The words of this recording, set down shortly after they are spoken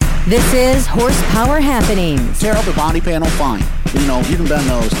This is Horsepower Happenings. Tear up the body panel, fine. You know, you can bend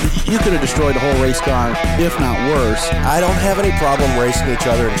those. You could have destroyed the whole race car, if not worse. I don't have any problem racing each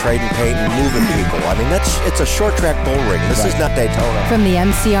other and trading paint and moving people. I mean, it's a short track bull ring. This is not Daytona. From the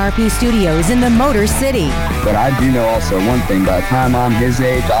MCRP studios in the Motor City. But I do know also one thing. By the time I'm his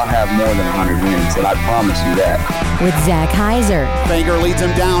age, I'll have more than 100 wins, and I promise you that. With Zach Heiser. Fager leads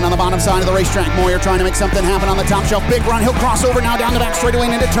him down on the bottom side of the racetrack. Moyer trying to make something happen on the top shelf. Big run. He'll cross over now down the back straightaway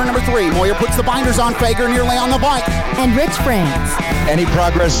and into turn number 3. Moyer puts the binders on Fager nearly on the bike. And Rich Franks. Any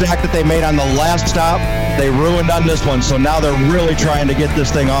progress, Zach, that they made on the last stop, they ruined on this one. So now they're really trying to get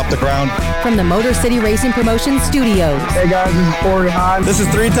this thing off the ground. From the Motor City Racing Promotions studios. Hey guys, this is Corey Hahn. This is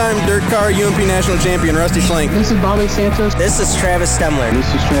 3-time dirt car UMP national champion Rusty Schlenk. This is Bobby Santos. This is Travis Stemler. This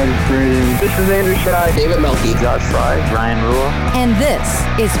is Travis Braden. This is Andrew Scheid. David Melke. Josh Fry. Ryan Rule. And this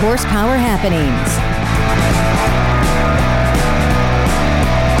is Horsepower Happenings.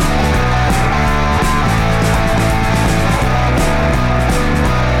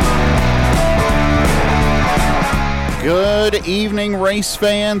 Good evening, race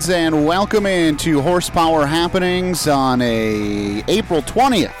fans, and welcome into Horsepower Happenings on April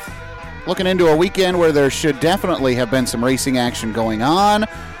 20th. Looking into a weekend where there should definitely have been some racing action going on.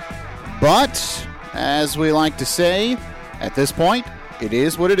 But, as we like to say, at this point, it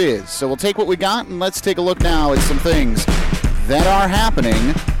is what it is. So we'll take what we got, and let's take a look now at some things that are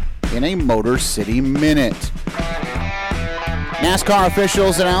happening in a Motor City Minute. NASCAR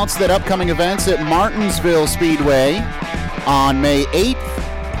officials announced that upcoming events at Martinsville Speedway on May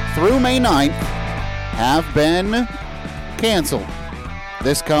 8th through May 9th have been canceled.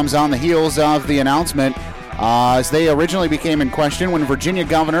 This comes on the heels of the announcement as they originally became in question when Virginia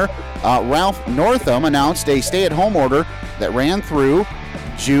Governor Ralph Northam announced a stay-at-home order that ran through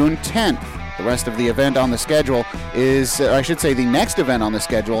June 10th. The rest of the event on the schedule is, the next event on the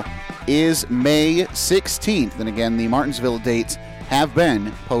schedule is May 16th. And again, the Martinsville dates have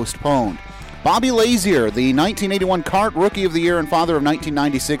been postponed. Bobby Lazier, the 1981 Kart Rookie of the Year and father of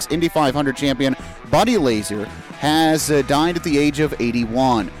 1996 Indy 500 champion Buddy Lazier, has died at the age of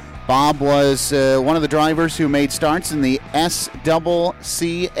 81. Bob was one of the drivers who made starts in the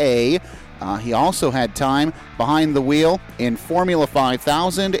SCCA. He also had time behind the wheel in Formula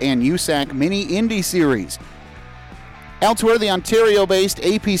 5000 and USAC Mini Indy Series. Elsewhere, the Ontario-based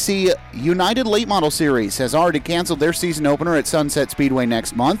APC United Late Model Series has already canceled their season opener at Sunset Speedway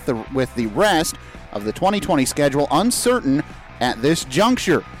next month, with the rest of the 2020 schedule uncertain at this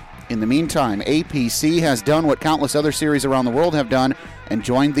juncture. In the meantime, APC has done what countless other series around the world have done and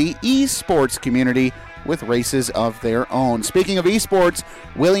joined the esports community with races of their own. Speaking of esports,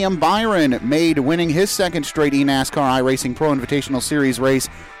 William Byron made winning his second straight eNASCAR iRacing Pro Invitational Series race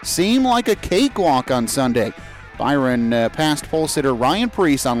seem like a cakewalk on Sunday. Byron passed pole sitter Ryan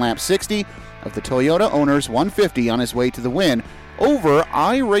Preece on lap 60 of the Toyota Owners 150 on his way to the win over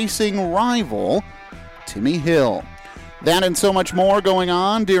iRacing rival Timmy Hill. That and so much more going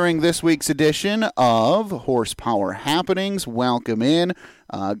on during this week's edition of Horsepower Happenings. Welcome in.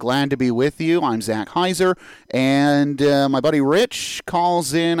 Glad to be with you. I'm Zach Heiser, and my buddy Rich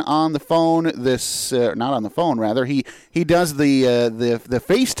calls in on the phone. Not on the phone, rather. He does the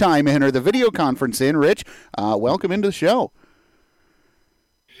FaceTime in, or the video conference in. Rich, welcome into the show.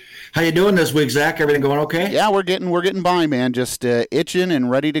 How you doing this week, Zach? Everything going okay? Yeah, we're getting by, man. Just itching and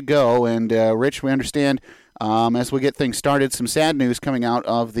ready to go. And Rich, we understand as we get things started, some sad news coming out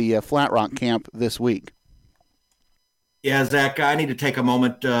of the Flat Rock camp this week. Yeah, Zach, I need to take a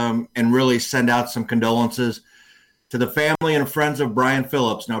moment and really send out some condolences to the family and friends of Brian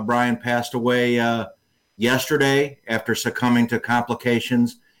Phillips. Now, Brian passed away yesterday after succumbing to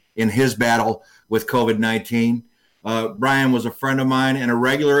complications in his battle with COVID-19. Brian was a friend of mine and a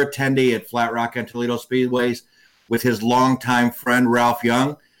regular attendee at Flat Rock and Toledo Speedways with his longtime friend, Ralph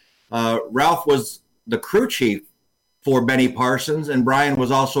Young. Ralph was the crew chief for Benny Parsons, and Brian was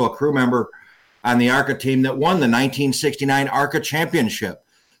also a crew member on the ARCA team that won the 1969 ARCA championship.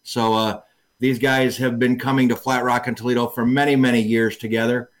 So these guys have been coming to Flat Rock and Toledo for many, many years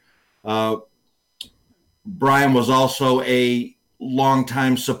together. Brian was also a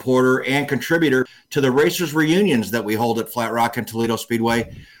longtime supporter and contributor to the racers reunions that we hold at Flat Rock and Toledo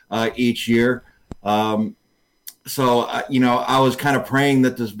Speedway each year. I was kind of praying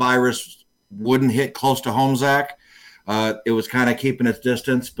that this virus wouldn't hit close to home, Zach. It was kind of keeping its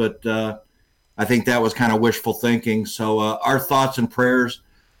distance, but I think that was kind of wishful thinking. So our thoughts and prayers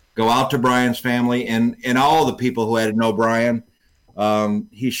go out to Brian's family and all the people who had to know Brian.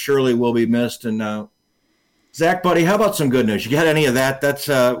 He surely will be missed. And Zach, buddy, how about some good news? You got any of that? That's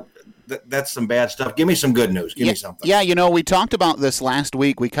that's some bad stuff. Give me some good news. Give me something. Yeah, we talked about this last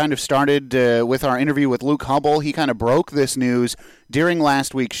week. We kind of started with our interview with Luke Hubble. He kind of broke this news during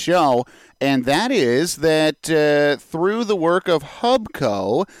last week's show, and that is that through the work of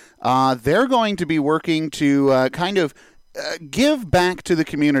Hubco, they're going to be working to kind of give back to the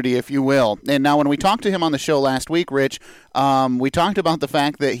community, if you will. And now when we talked to him on the show last week, Rich, we talked about the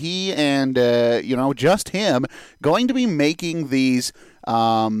fact that he and, just him, going to be making these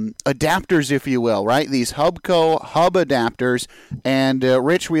adapters, if you will, right? These Hubco hub adapters. And,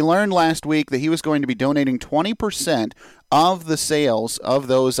 Rich, we learned last week that he was going to be donating 20% of the sales of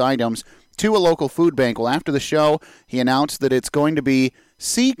those items to a local food bank. Well, after the show, he announced that it's going to be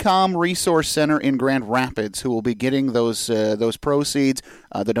CCOM Resource Center in Grand Rapids who will be getting those proceeds.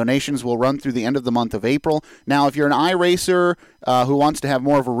 The donations will run through the end of the month of April. Now, if you're an iRacer who wants to have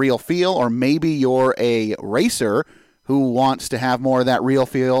more of a real feel, or maybe you're a racer who wants to have more of that real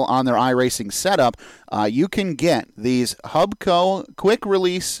feel on their iRacing setup, you can get these Hubco quick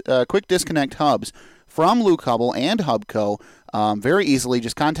release, quick disconnect hubs from Luke Hubble and Hubco very easily.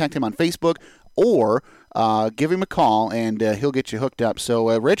 Just contact him on Facebook or give him a call, and he'll get you hooked up.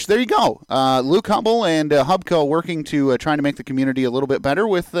 So, Rich, there you go. Luke Hubble and Hubco working to trying to make the community a little bit better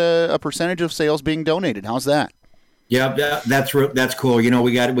with a percentage of sales being donated. How's that? Yeah, that's cool.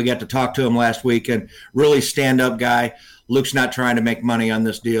 We got to talk to him last week, and really stand-up guy. Luke's not trying to make money on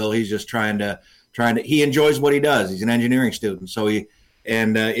this deal. He's just trying to. He enjoys what he does. He's an engineering student, so if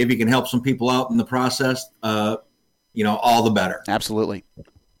he can help some people out in the process, all the better. Absolutely.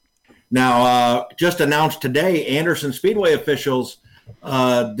 Now, just announced today, Anderson Speedway officials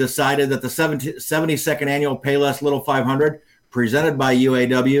decided that the 72nd annual Payless Little 500, presented by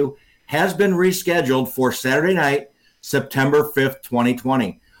UAW, has been rescheduled for Saturday night, September 5th,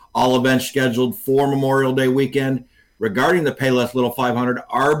 2020. All events scheduled for Memorial Day weekend regarding the Payless Little 500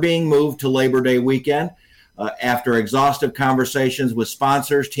 are being moved to Labor Day weekend. After exhaustive conversations with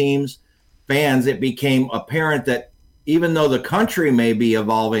sponsors, teams, fans, it became apparent that even though the country may be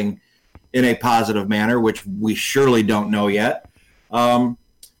evolving in a positive manner, which we surely don't know yet, that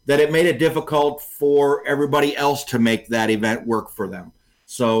it made it difficult for everybody else to make that event work for them.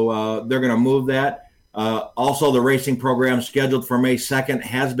 So they're going to move that. Also, the racing program scheduled for May 2nd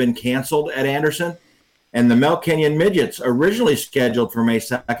has been canceled at Anderson, and the Mount Kenyon Midgets, originally scheduled for May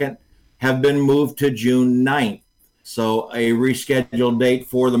 2nd, have been moved to June 9th. So a rescheduled date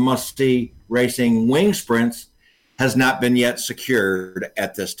for the must-see racing wing sprints has not been yet secured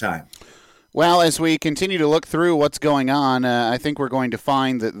at this time. Well, as we continue to look through what's going on, I think we're going to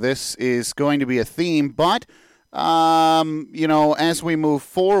find that this is going to be a theme. But, as we move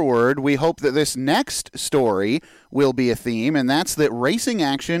forward, we hope that this next story will be a theme, and that's that racing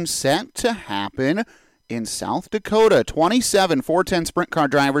action set to happen in South Dakota. 27 410 sprint car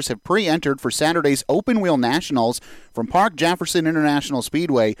drivers have pre-entered for Saturday's Open Wheel Nationals from Park Jefferson International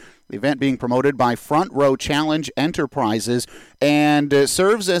Speedway, the event being promoted by Front Row Challenge Enterprises, and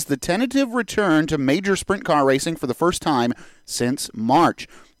serves as the tentative return to major sprint car racing for the first time since March.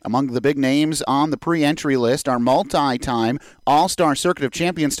 Among the big names on the pre-entry list are multi-time All-Star Circuit of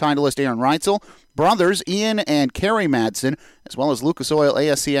Champions titleist Aaron Reitzel, brothers Ian and Kerry Madsen, as well as Lucas Oil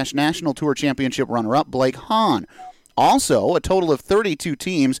ASCS National Tour Championship runner-up Blake Hahn. Also, a total of 32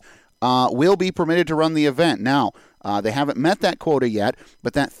 teams will be permitted to run the event. Now, they haven't met that quota yet,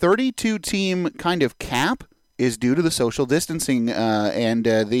 but that 32-team kind of cap is due to the social distancing and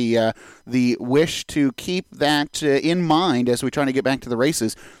the wish to keep that in mind as we try to get back to the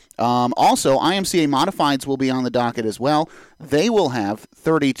races. Also, IMCA Modifieds will be on the docket as well. They will have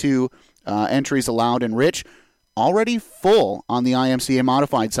 32 entries allowed, and Rich, already full on the IMCA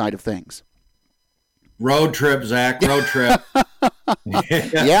Modified side of things. Road trip, Zach, road trip.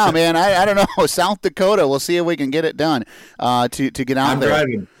 Yeah, man, I don't know. South Dakota, we'll see if we can get it done to get out there. I'm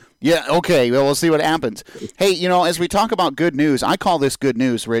driving. Yeah, okay, well, we'll see what happens. Hey, as we talk about good news, I call this good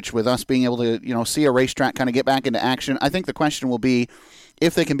news, Rich, with us being able to, see a racetrack kind of get back into action. I think the question will be,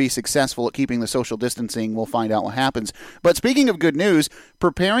 if they can be successful at keeping the social distancing, we'll find out what happens. But speaking of good news,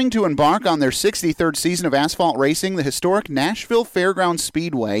 preparing to embark on their 63rd season of asphalt racing, the historic Nashville Fairgrounds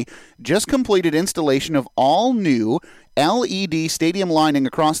Speedway just completed installation of all new LED stadium lining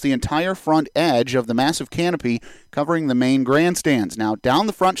across the entire front edge of the massive canopy covering the main grandstands. Now, down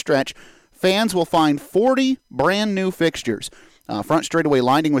the front stretch, fans will find 40 brand new fixtures. Front straightaway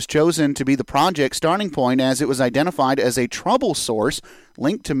lining was chosen to be the project starting point as it was identified as a trouble source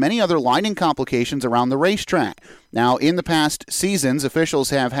linked to many other lighting complications around the racetrack. Now, in the past seasons, officials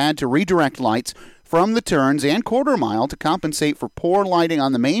have had to redirect lights from the turns and quarter mile to compensate for poor lighting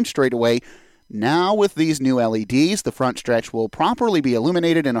on the main straightaway Now with these new LEDs, the front stretch will properly be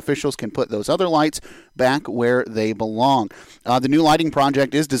illuminated and officials can put those other lights back where they belong. The new lighting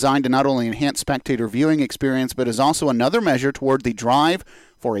project is designed to not only enhance spectator viewing experience, but is also another measure toward the drive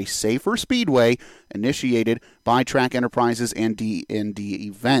for a safer speedway initiated by Track Enterprises and D&D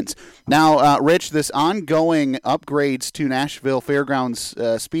Events. Now, Rich, this ongoing upgrades to Nashville Fairgrounds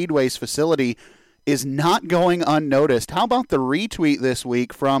Speedway's facility is not going unnoticed. How about the retweet this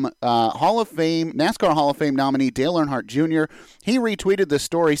week from NASCAR Hall of Fame nominee Dale Earnhardt Jr.? He retweeted this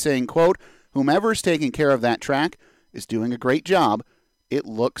story saying, quote, "Whomever's taking care of that track is doing a great job. It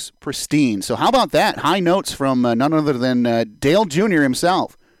looks pristine." So how about that? High notes from none other than Dale Jr.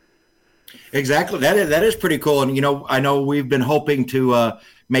 himself. Exactly. That is pretty cool. And, I know we've been hoping to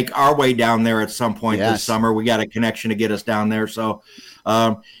make our way down there at some point this summer. We got a connection to get us down there. So,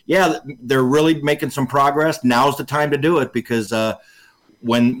 they're really making some progress. Now's the time to do it because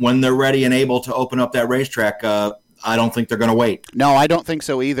when they're ready and able to open up that racetrack, I don't think they're going to wait. No, I don't think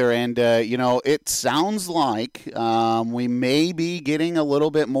so either. And, it sounds like we may be getting a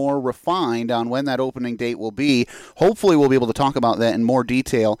little bit more refined on when that opening date will be. Hopefully we'll be able to talk about that in more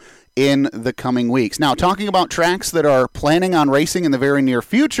detail in the coming weeks. Now, talking about tracks that are planning on racing in the very near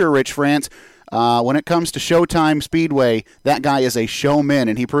future, Rich France, when it comes to Showtime Speedway, that guy is a showman,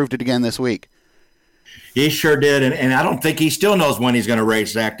 and he proved it again this week. He sure did, and I don't think he still knows when he's going to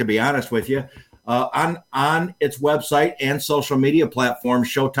race, Zach, to be honest with you. On its website and social media platforms,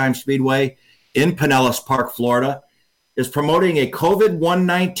 Showtime Speedway in Pinellas Park, Florida, is promoting a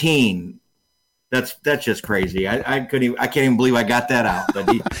COVID-19. That's just crazy. I can't even believe I got that out. But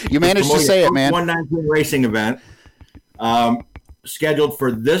you managed to say it, man. COVID-19 racing event scheduled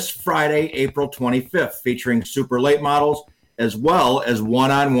for this Friday, April 25th, featuring super late models as well as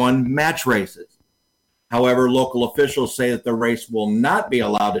one-on-one match races. However, local officials say that the race will not be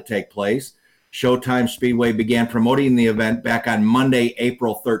allowed to take place. Showtime Speedway began promoting the event back on Monday,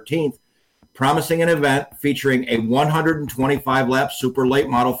 April 13th, promising an event featuring a 125-lap super late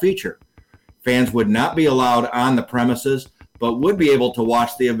model feature. Fans would not be allowed on the premises, but would be able to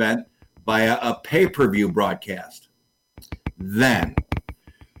watch the event via a pay-per-view broadcast. Then,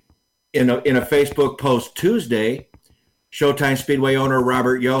 in a Facebook post Tuesday, Showtime Speedway owner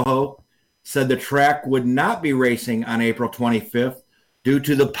Robert Yoho said the track would not be racing on April 25th due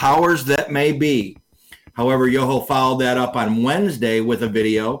to the powers that may be. However, Yoho followed that up on Wednesday with a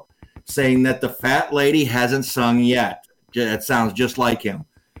video saying that the fat lady hasn't sung yet. That sounds just like him.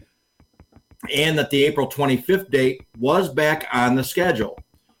 And that the April 25th date was back on the schedule.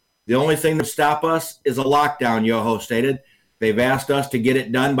 The only thing that would stop us is a lockdown, Yoho stated. They've asked us to get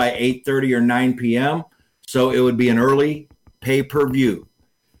it done by 8:30 or 9 p.m., so it would be an early pay-per-view.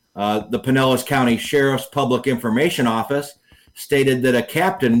 The Pinellas County Sheriff's Public Information Office stated that a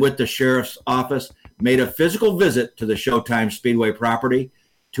captain with the Sheriff's Office made a physical visit to the Showtime Speedway property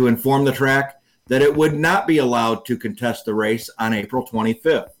to inform the track that it would not be allowed to contest the race on April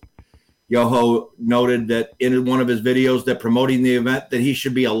 25th. Yoho noted that in one of his videos that promoting the event that he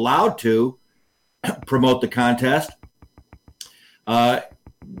should be allowed to promote the contest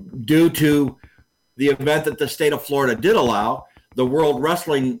due to the event that the state of Florida did allow, the World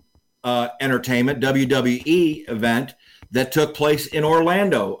Wrestling Entertainment, WWE event that took place in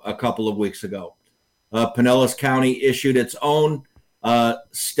Orlando a couple of weeks ago. Pinellas County issued its own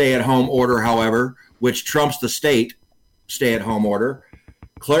stay-at-home order, however, which trumps the state stay-at-home order,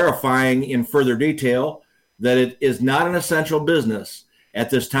 clarifying in further detail that it is not an essential business. At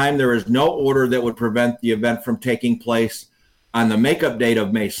this time, there is no order that would prevent the event from taking place on the makeup date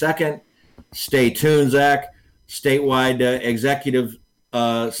of May 2nd. Stay tuned, Zach. Statewide executive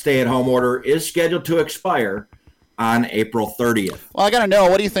stay-at-home order is scheduled to expire on April 30th. Well, I got to know,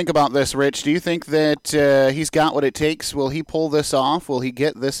 what do you think about this, Rich? Do you think that he's got what it takes? Will he pull this off? Will he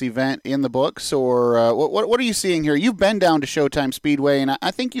get this event in the books? Or what are you seeing here? You've been down to Showtime Speedway, and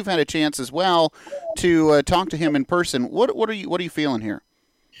I think you've had a chance as well to talk to him in person. What are you feeling here?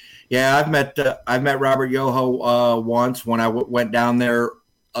 Yeah, I've met Robert Yoho once when I went down there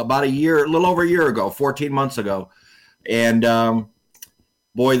about a little over a year ago, 14 months ago. And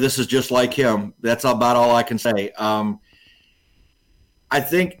boy, this is just like him. That's about all I can say. I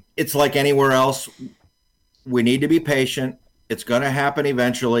think it's like anywhere else. We need to be patient. It's going to happen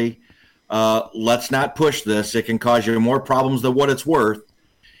eventually. Let's not push this. It can cause you more problems than what it's worth.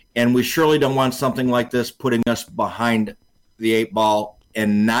 And we surely don't want something like this putting us behind the eight ball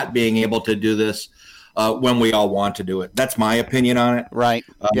and not being able to do this when we all want to do it. That's my opinion on it. Right.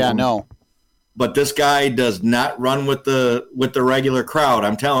 Yeah, no. But this guy does not run with the regular crowd.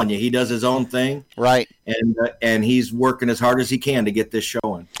 I'm telling you, he does his own thing. Right. And he's working as hard as he can to get this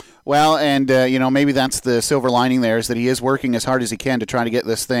showing. Well, and, maybe that's the silver lining there, is that he is working as hard as he can to try to get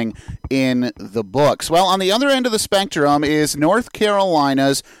this thing in the books. Well, on the other end of the spectrum is North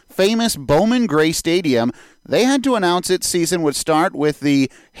Carolina's famous Bowman Gray Stadium. They had to announce its season would start with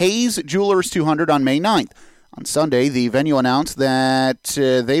the Hayes Jewelers 200 on May 9th. On Sunday, the venue announced that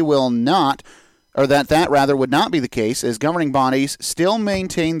they will not, or that rather would not be the case, as governing bodies still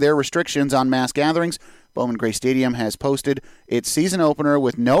maintain their restrictions on mass gatherings. Bowman Gray Stadium has posted its season opener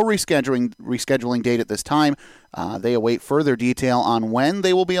with no rescheduling date at this time. They await further detail on when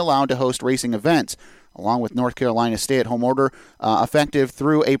they will be allowed to host racing events. Along with North Carolina's stay-at-home order effective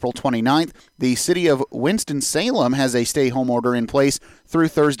through April 29th, the city of Winston-Salem has a stay-home order in place through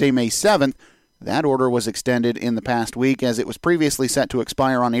Thursday, May 7th. That order was extended in the past week, as it was previously set to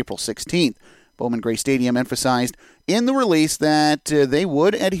expire on April 16th. Bowman Gray Stadium emphasized in the release that they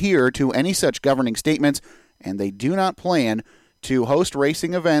would adhere to any such governing statements, and they do not plan to host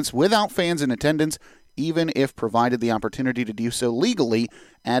racing events without fans in attendance, even if provided the opportunity to do so legally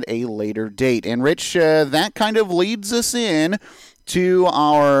at a later date. And Rich, that kind of leads us in to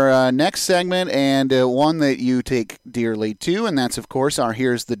our next segment, and one that you take dearly to, and that's, of course, our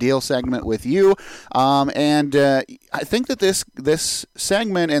Here's the Deal segment with you. And I think that this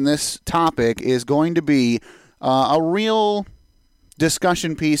segment and this topic is going to be a real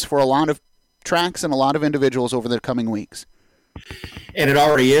discussion piece for a lot of tracks and a lot of individuals over the coming weeks. And it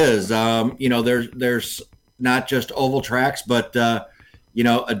already is. There's not just oval tracks, but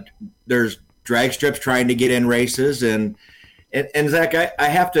there's drag strips trying to get in races, and Zach, I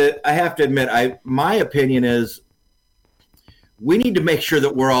have to admit, my opinion is we need to make sure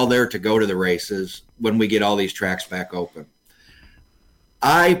that we're all there to go to the races when we get all these tracks back open.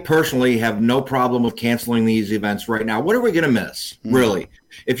 I personally have no problem with canceling these events right now. What are we going to miss, really?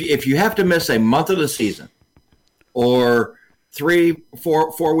 If you have to miss a month of the season, or 3,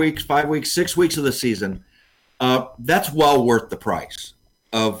 4 weeks, 5 weeks, 6 weeks of the season, that's well worth the price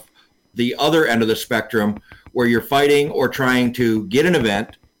of the other end of the spectrum, where you're fighting or trying to get an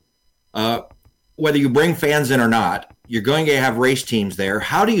event, whether you bring fans in or not. You're going to have race teams there.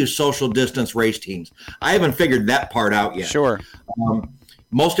 How do you social distance race teams? I haven't figured that part out yet. Sure.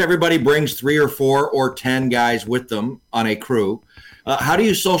 Most everybody brings 3 or 4 or 10 guys with them on a crew. How do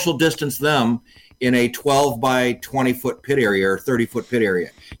you social distance them in a 12 by 20 foot pit area or 30 foot pit area?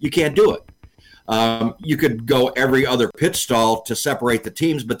 You can't do it. You could go every other pit stall to separate the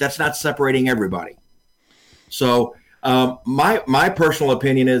teams, but that's not separating everybody. So my personal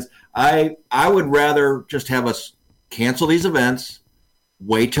opinion is I would rather just have us cancel these events,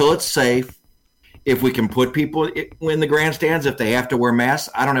 wait till it's safe. If we can put people in the grandstands, if they have to wear masks,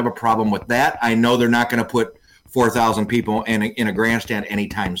 I don't have a problem with that. I know they're not going to put 4,000 people in a grandstand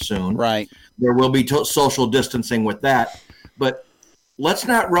anytime soon. Right. There will be social distancing with that. But let's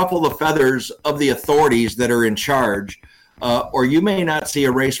not ruffle the feathers of the authorities that are in charge, or you may not see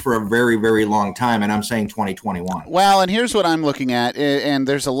a race for a very, very long time, and I'm saying 2021. Well, and here's what I'm looking at, and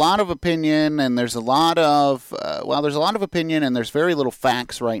there's a lot of opinion, and there's a lot of opinion, and there's very little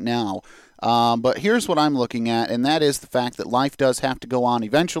facts right now. But here's what I'm looking at, and that is the fact that life does have to go on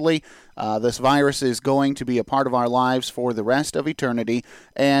eventually. This virus is going to be a part of our lives for the rest of eternity,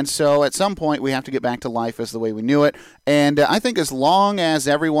 and so at some point we have to get back to life as the way we knew it. And I think as long as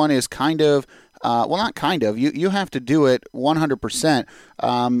everyone is kind of, you have to do it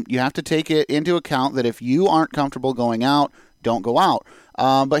 100%. You have to take it into account that if you aren't comfortable going out, don't go out.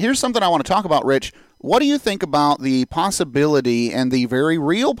 But here's something I want to talk about, Rich. What do you think about the possibility, and the very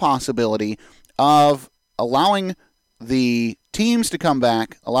real possibility, of allowing the teams to come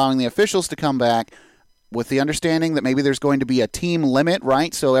back, allowing the officials to come back, with the understanding that maybe there's going to be a team limit,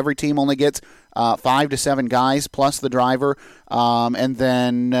 right? So every team only gets 5 to 7 guys plus the driver, and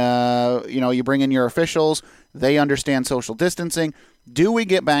then you bring in your officials. They understand social distancing. Do we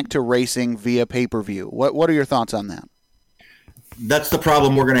get back to racing via pay-per-view? What are your thoughts on that? That's the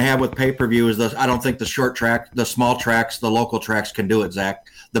problem we're going to have with pay-per-view is I don't think the short track, the small tracks, the local tracks can do it, Zach.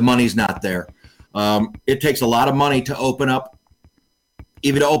 The money's not there. It takes a lot of money to open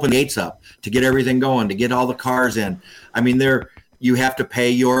gates up, to get everything going, to get all the cars in. I mean, you have to pay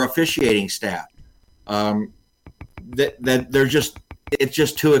your officiating staff. It's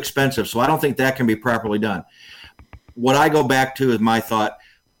just too expensive. So I don't think that can be properly done. What I go back to is my thought,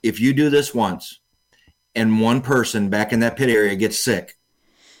 if you do this once, and one person back in that pit area gets sick,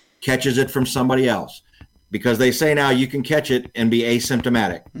 catches it from somebody else, because they say now you can catch it and be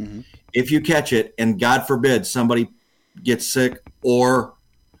asymptomatic. Mm-hmm. If you catch it and God forbid somebody gets sick or,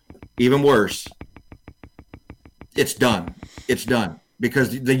 even worse, it's done. It's done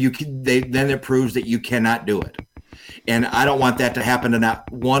because then it proves that you cannot do it. And I don't want that to happen to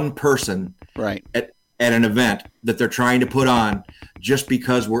not one person right at an event that they're trying to put on just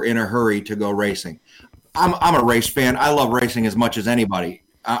because we're in a hurry to go racing. I'm a race fan. I love racing as much as anybody.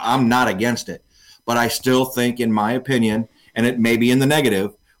 I'm not against it. But I still think, in my opinion, and it may be in the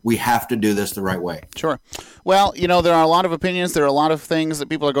negative, we have to do this the right way. Sure. Well, there are a lot of opinions. There are a lot of things that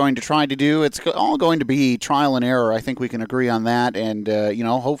people are going to try to do. It's all going to be trial and error. I think we can agree on that. And,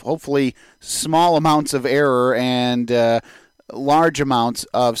 hopefully small amounts of error and large amounts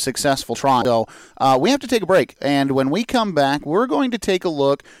of successful trial. So we have to take a break. And when we come back, we're going to take a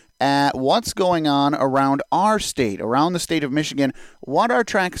look at what's going on around our state, around the state of Michigan. What are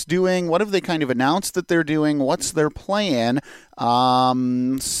tracks doing? What have they kind of announced that they're doing? What's their plan?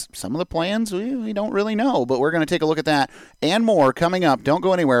 Some of the plans we don't really know, but we're going to take a look at that and more coming up. Don't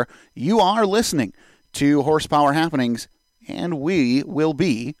go anywhere. You are listening to Horsepower Happenings, and we will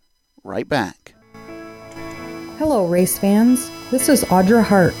be right back. Hello, race fans. This is Audra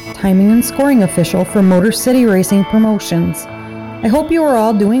Hart, timing and scoring official for Motor City Racing Promotions. I hope you are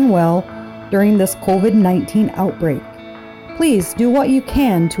all doing well during this COVID-19 outbreak. Please do what you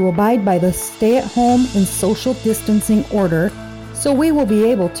can to abide by the stay-at-home and social distancing order so we will be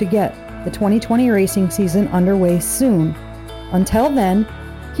able to get the 2020 racing season underway soon. Until then,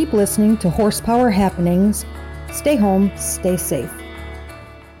 keep listening to Horsepower Happenings. Stay home, stay safe.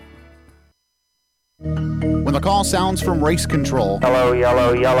 When the call sounds from Race Control. Yellow,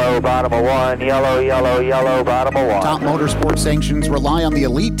 yellow, yellow, bottom of one. Yellow, yellow, yellow, bottom of one. Top Motorsport Sanctions rely on the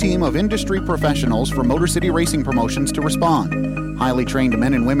elite team of industry professionals from Motor City Racing Promotions to respond. Highly trained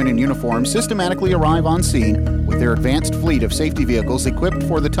men and women in uniform systematically arrive on scene with their advanced fleet of safety vehicles equipped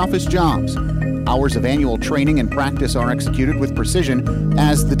for the toughest jobs. Hours of annual training and practice are executed with precision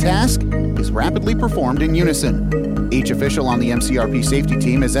as the task is rapidly performed in unison. Each official on the MCRP safety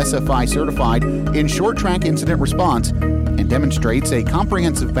team is SFI certified in short track incident response and demonstrates a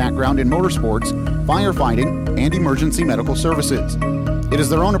comprehensive background in motorsports, firefighting, and emergency medical services. It is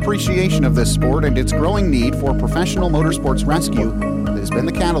their own appreciation of this sport and its growing need for professional motorsports rescue that has been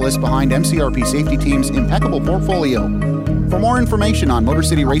the catalyst behind MCRP Safety Team's impeccable portfolio. For more information on Motor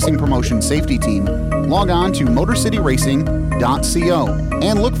City Racing Promotion Safety Team, log on to motorcityracing.co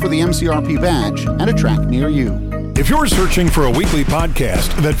and look for the MCRP badge at a track near you. If you're searching for a weekly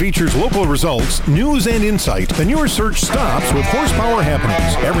podcast that features local results, news, and insight, then your search stops with Horsepower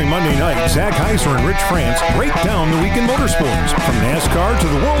Happenings. Every Monday night, Zach Heiser and Rich France break down the week in motorsports, from NASCAR to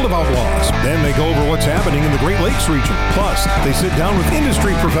the world of outlaws. Then they go over what's happening in the Great Lakes region. Plus, they sit down with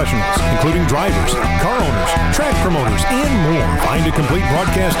industry professionals, including drivers, car owners, track promoters, and more. Find a complete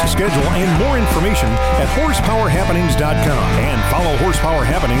broadcast schedule and more information at horsepowerhappenings.com. And follow Horsepower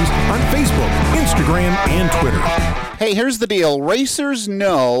Happenings on Facebook, Instagram, and Twitter. Hey, here's the deal. Racers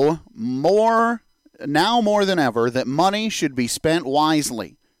know more than ever that money should be spent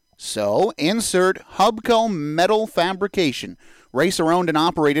wisely. So, insert Hubco Metal Fabrication. Racer-owned and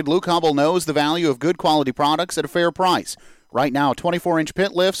operated, Luke Hubble knows the value of good quality products at a fair price. Right now, 24-inch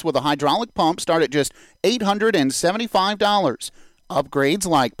pit lifts with a hydraulic pump start at just $875. Upgrades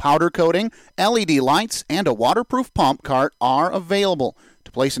like powder coating, LED lights, and a waterproof pump cart are available.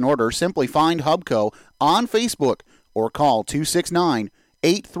 To place an order, simply find Hubco on Facebook or call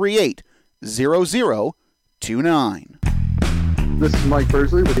 269-838-0029. This is Mike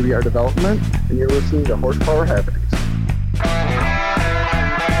Bursley with ABR Development, and you're listening to Horsepower Happenings.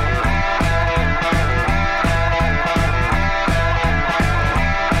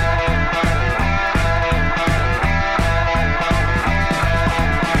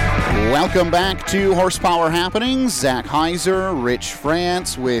 Welcome back to Horsepower Happenings. Zach Heiser, Rich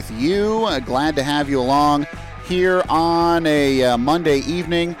France with you. Glad to have you along here on a Monday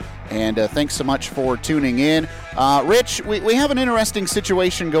evening, and thanks so much for tuning in. Rich, we have an interesting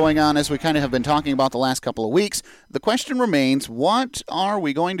situation going on as we kind of have been talking about the last couple of weeks. The question remains, what are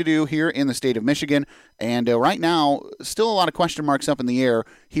we going to do here in the state of Michigan? And right now, still a lot of question marks up in the air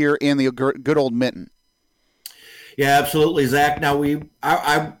here in the good old Mitten. Yeah, absolutely, Zach. Now,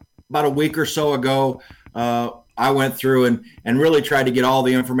 I about a week or so ago, I went through and really tried to get all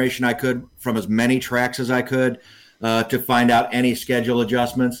the information I could from as many tracks as I could to find out any schedule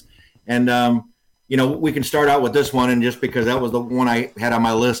adjustments. And, we can start out with this one, and just because that was the one I had on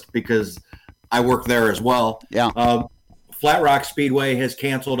my list because I work there as well. Yeah. Flat Rock Speedway has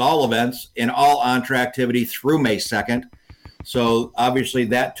canceled all events and all on-track activity through May 2nd. So obviously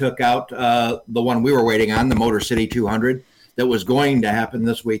that took out the one we were waiting on, the Motor City 200. That was going to happen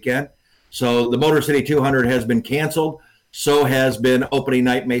this weekend. So the Motor City 200 has been canceled. so has been opening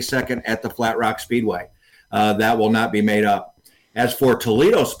night May 2nd at the Flat Rock Speedway. That will not be made up. As for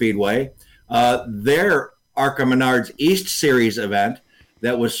Toledo Speedway, their ARCA Menards East Series event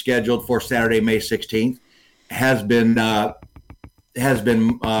that was scheduled for Saturday, May 16th, has been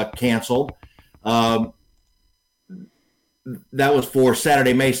canceled. That was for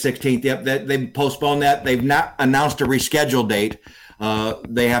Saturday, May 16th. Yep, they postponed that. They've not announced a rescheduled date.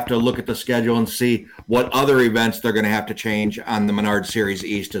 They have to look at the schedule and see what other events they're going to have to change on the Menard Series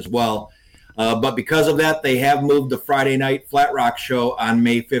East as well. But because of that, they have moved the Friday night Flat Rock show on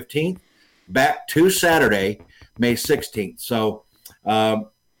May 15th back to Saturday, May 16th. So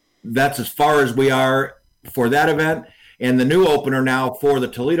that's as far as we are for that event. And the new opener now for the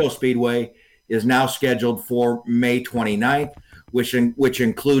Toledo Speedway is now scheduled for May 29th, which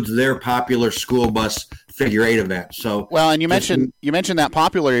includes their popular school bus figure eight event. So well, and you mentioned that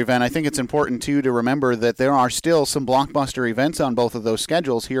popular event. I think it's important too to remember that there are still some blockbuster events on both of those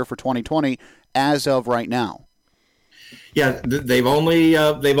schedules here for 2020 as of right now. Yeah, they've only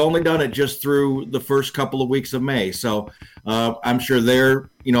done it just through the first couple of weeks of May. So I'm sure they're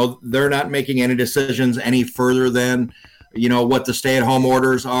not making any decisions any further than what the stay-at-home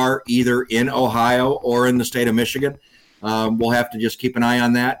orders are, either in Ohio or in the state of Michigan. We'll have to just keep an eye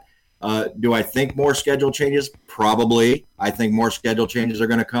on that. Do I think more schedule changes? Probably. I think more schedule changes are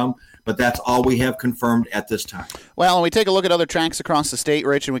going to come, but that's all we have confirmed at this time. Well, and we take a look at other tracks across the state,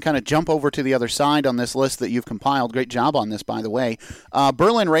 Rich, and we kind of jump over to the other side on this list that you've compiled. Great job on this, by the way.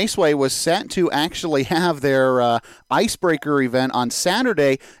 Berlin Raceway was set to actually have their icebreaker event on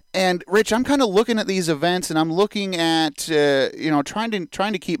Saturday. And Rich, I'm kind of looking at these events, and I'm looking at trying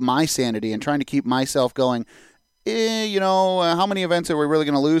to keep my sanity and trying to keep myself going. How many events are we really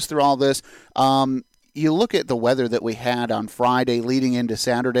going to lose through all this? You look at the weather that we had on Friday leading into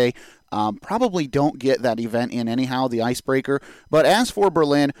Saturday, probably don't get that event in anyhow, the icebreaker. But as for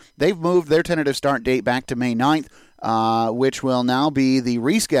Berlin, they've moved their tentative start date back to May 9th, which will now be the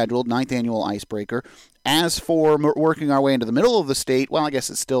rescheduled 9th annual icebreaker. As for working our way into the middle of the state, well, I guess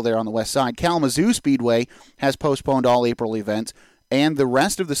it's still there on the west side. Kalamazoo Speedway has postponed all April events, and the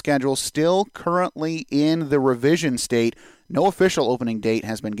rest of the schedule still currently in the revision state. No official opening date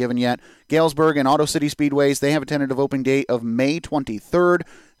has been given yet. Galesburg and Auto City Speedways, they have a tentative opening date of May 23rd.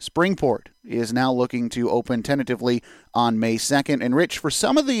 Springport is now looking to open tentatively on May 2nd. And Rich, for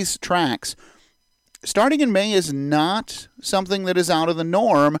some of these tracks, starting in May is not something that is out of the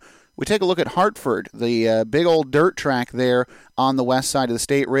norm. We take a look at Hartford, the big old dirt track there on the west side of the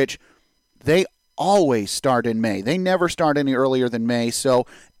state. Rich, they always start in May. They never start any earlier than May. So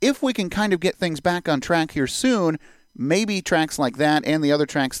if we can kind of get things back on track here soon, maybe tracks like that and the other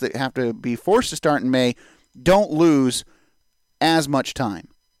tracks that have to be forced to start in May don't lose as much time.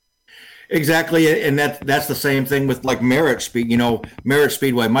 Exactly, and that's the same thing with like Merritt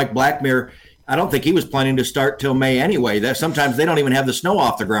Speedway. Mike Blackmere, I don't think he was planning to start till May anyway. That sometimes they don't even have the snow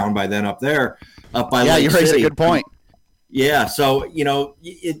off the ground by then up by Lake you raise City. A good point. Yeah, so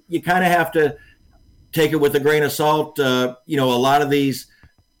you kind of have to take it with a grain of salt. A lot of these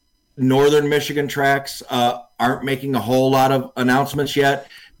northern Michigan tracks aren't making a whole lot of announcements yet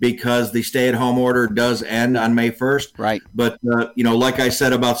because the stay-at-home order does end on May 1st. Right. But, like I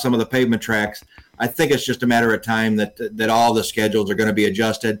said about some of the pavement tracks, I think it's just a matter of time that all the schedules are going to be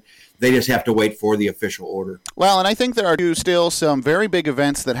adjusted. They just have to wait for the official order. Well, and I think there are still some very big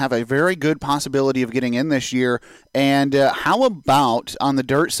events that have a very good possibility of getting in this year. And how about on the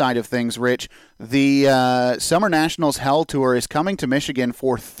dirt side of things, Rich? The Summer Nationals Hell Tour is coming to Michigan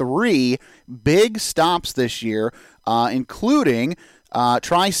for 3 big stops this year, including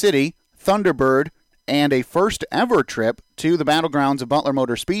Tri-City, Thunderbird, and a first-ever trip to the battlegrounds of Butler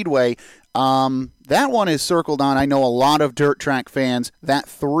Motor Speedway. That one is circled on, I know, a lot of dirt track fans, that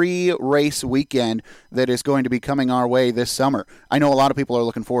 3-race weekend that is going to be coming our way this summer. I know a lot of people are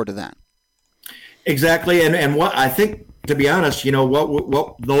looking forward to that. Exactly, and what I think, to be honest,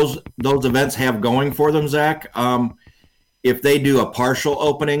 what those events have going for them, Zach, if they do a partial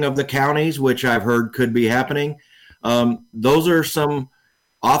opening of the counties, which I've heard could be happening, those are some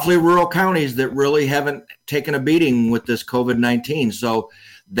awfully rural counties that really haven't taken a beating with this COVID-19. So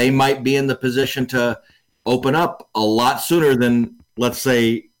they might be in the position to open up a lot sooner than, let's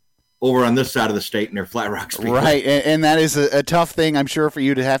say, over on this side of the state in their Flat Rock Speedway. Right, and that is a tough thing, I'm sure, for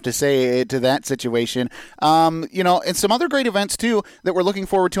you to have to say to that situation. And some other great events, too, that we're looking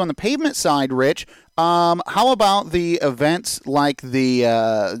forward to on the pavement side, Rich. How about the events like the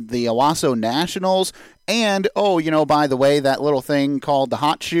Owasso Nationals? And, by the way, that little thing called the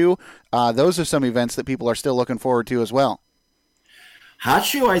Hot Shoe. Those are some events that people are still looking forward to as well. Hot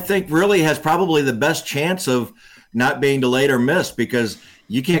Shoe, I think, really has probably the best chance of not being delayed or missed, because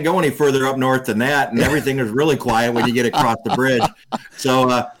you can't go any further up north than that, and everything is really quiet when you get across the bridge.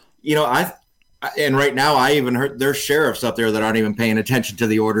 So, and right now I even heard there's sheriffs up there that aren't even paying attention to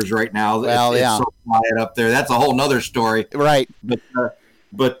the orders right now. Well, it's so quiet up there. That's a whole nother story. Right.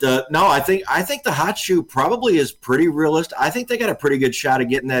 But no, I think the hot shoe probably is pretty realistic. I think they got a pretty good shot of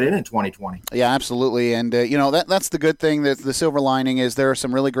getting that in 2020. Yeah, absolutely. And, that's the good thing, that the silver lining is there are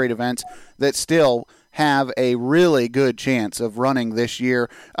some really great events that still have a really good chance of running this year.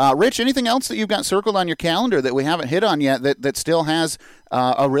 Rich, anything else that you've got circled on your calendar that we haven't hit on yet that still has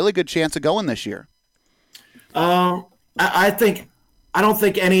a really good chance of going this year? I don't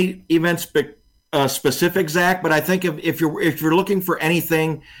think any events specific, Zach, but I think if you're looking for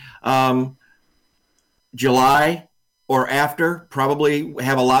anything, July or after probably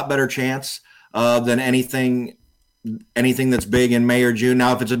have a lot better chance than anything that's big in May or June.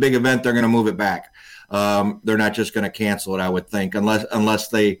 Now, if it's a big event, they're going to move it back. They're not just going to cancel it, I would think, unless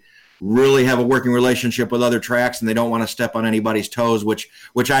they really have a working relationship with other tracks and they don't want to step on anybody's toes, which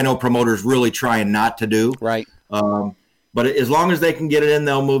I know promoters really trying not to do. Right. But as long as they can get it in,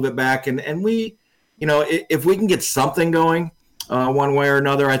 they'll move it back. And we, if we can get something going one way or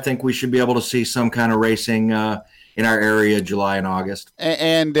another, I think we should be able to see some kind of racing in our area July and August.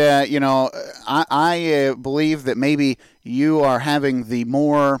 And I believe that maybe you are having the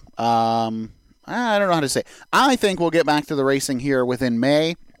more I don't know how to say. I think we'll get back to the racing here within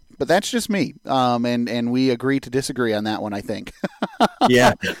May, but that's just me. And we agree to disagree on that one, I think.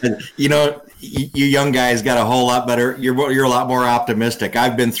 Yeah. You young guys got a whole lot better. You're a lot more optimistic.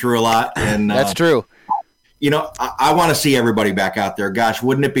 I've been through a lot. And that's true. I want to see everybody back out there. Gosh,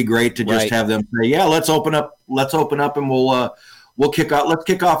 wouldn't it be great to just have them say, yeah, let's open up and we'll kick off. Let's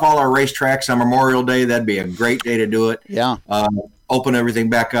kick off all our racetracks on Memorial Day. That'd be a great day to do it. Yeah. Open everything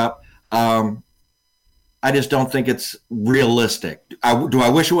back up. I just don't think it's realistic. Do I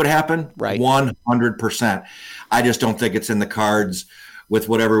wish it would happen? Right. 100%. I just don't think it's in the cards with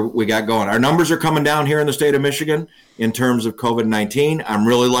whatever we got going. Our numbers are coming down here in the state of Michigan in terms of COVID-19. I'm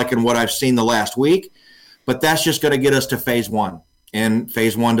really liking what I've seen the last week, but that's just going to get us to phase one. And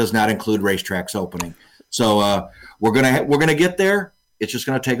phase one does not include racetracks opening. So we're gonna get there. It's just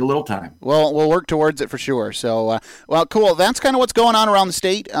going to take a little time. Well, we'll work towards it for sure. So, cool. That's kind of what's going on around the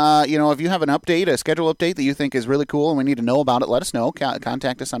state. If you have an update, a schedule update that you think is really cool and we need to know about it, let us know.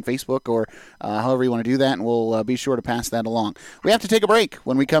 Contact us on Facebook or however you want to do that, and we'll be sure to pass that along. We have to take a break.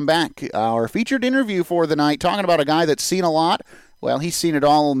 When we come back, our featured interview for the night, talking about a guy that's seen a lot. Well, he's seen it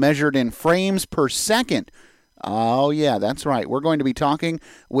all measured in frames per second. Oh, yeah, that's right. We're going to be talking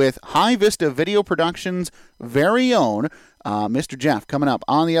with High Vista Video Productions' very own Mr. Jeff, coming up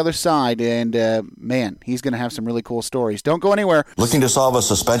on the other side, and man, he's going to have some really cool stories. Don't go anywhere. Looking to solve a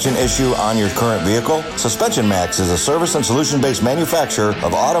suspension issue on your current vehicle? Suspension Max is a service and solution-based manufacturer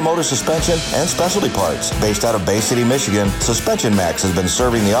of automotive suspension and specialty parts. Based out of Bay City, Michigan, Suspension Max has been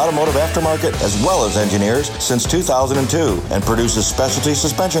serving the automotive aftermarket as well as engineers since 2002 and produces specialty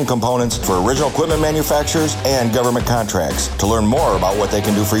suspension components for original equipment manufacturers and government contracts. To learn more about what they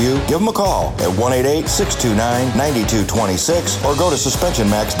can do for you, give them a call at 188-629-9220. Or go to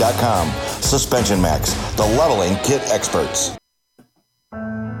suspensionmax.com. Suspension Max, the leveling kit experts.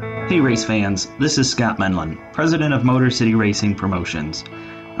 Hey race fans, this is Scott Menlin, president of Motor City Racing Promotions.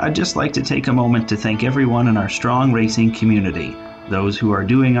 I'd just like to take a moment to thank everyone in our strong racing community, those who are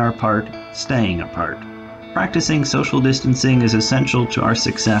doing our part, staying apart. Practicing social distancing is essential to our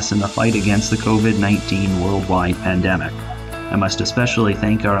success in the fight against the COVID-19 worldwide pandemic. I must especially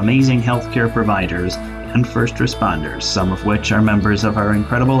thank our amazing healthcare providers and first responders, some of which are members of our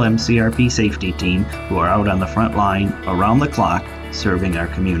incredible MCRP safety team who are out on the front line around the clock serving our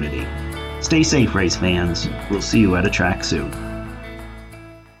community. Stay safe, race fans. We'll see you at a track soon.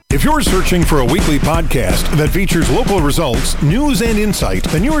 If you're searching for a weekly podcast that features local results, news, and insight,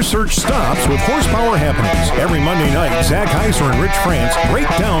 then your search stops with Horsepower Happenings. Every Monday night, Zach Heiser and Rich France break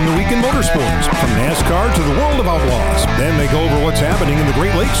down the week in motorsports, from NASCAR to the world of outlaws. Then they go over what's happening in the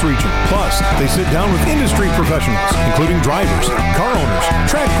Great Lakes region. Plus, they sit down with industry professionals, including drivers, car owners,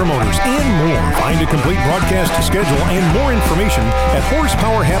 track promoters, and more. Find a complete broadcast schedule and more information at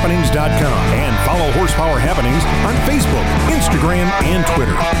horsepowerhappenings.com. And follow Horsepower Happenings on Facebook, Instagram, and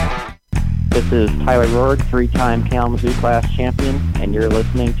Twitter. This is Tyler Rourke, three-time Kalamazoo Class champion, and you're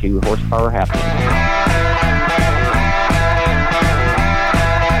listening to Horsepower Happenings.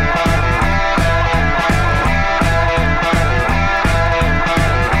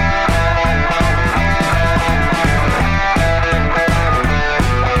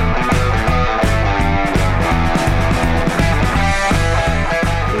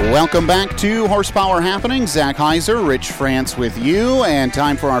 Welcome back to Horsepower Happenings. Zach Heiser, Rich France with you, and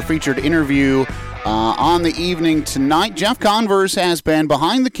time for our featured interview on the evening tonight. Jeff Converse has been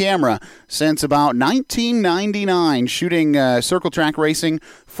behind the camera since about 1999, shooting circle track racing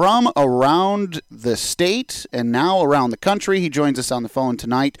from around the state and now around the country. He joins us on the phone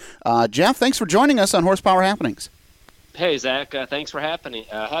tonight. Jeff, thanks for joining us on Horsepower Happenings. Hey, Zach, thanks for having me.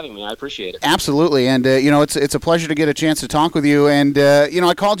 I appreciate it. Absolutely. And, it's a pleasure to get a chance to talk with you. And,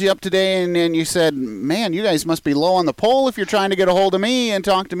 I called you up today and you said, man, you guys must be low on the poll if you're trying to get a hold of me and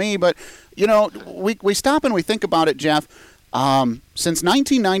talk to me. But, we stop and we think about it, Jeff. Since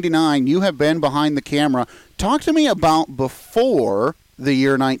 1999, you have been behind the camera. Talk to me about before the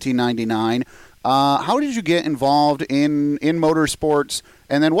year 1999. How did you get involved in motorsports?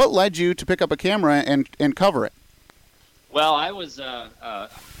 And then what led you to pick up a camera and cover it? Well, I was.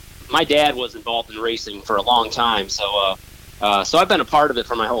 My dad was involved in racing for a long time, so I've been a part of it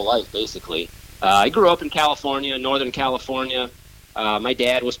for my whole life, basically. I grew up in California, Northern California. My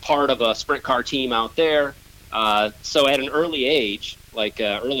dad was part of a sprint car team out there. So at an early age, like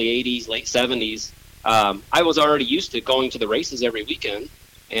early 80s, late 70s, I was already used to going to the races every weekend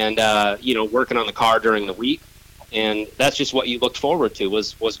and working on the car during the week. And that's just what you looked forward to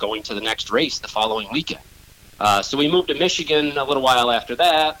was going to the next race the following weekend. So we moved to Michigan a little while after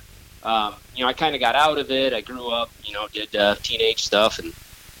that. I kind of got out of it. I grew up, did teenage stuff.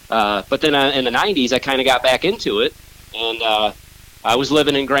 But then in the 90s, I kind of got back into it. And I was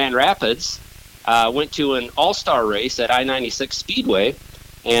living in Grand Rapids. Went to an all-star race at I-96 Speedway.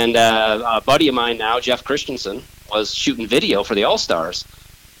 And a buddy of mine now, Jeff Christensen, was shooting video for the All-Stars.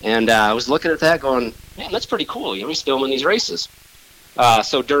 And I was looking at that going, man, that's pretty cool. He's filming these races.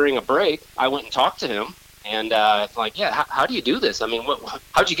 So during a break, I went and talked to him. And like, yeah, how do you do this? I mean,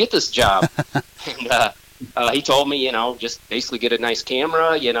 how'd you get this job? And he told me, just basically get a nice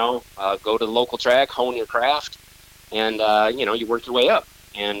camera, go to the local track, hone your craft, and, you work your way up.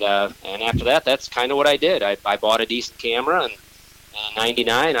 And after that, that's kind of what I did. I bought a decent camera, and in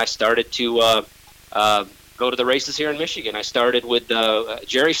 99, I started to go to the races here in Michigan. I started with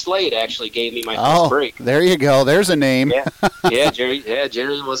Jerry Slade actually gave me my first break. There you go. There's a name. Jerry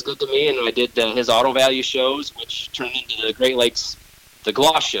was good to me, and I did his Auto Value shows, which turned into the Great Lakes, the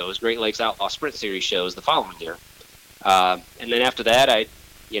Gloss shows, Great Lakes Outlaw Sprint Series shows the following year. And then after that, I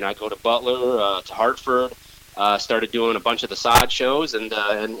go to Butler, to Hartford, started doing a bunch of the sod shows, and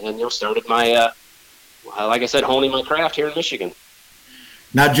started my, like I said, honing my craft here in Michigan.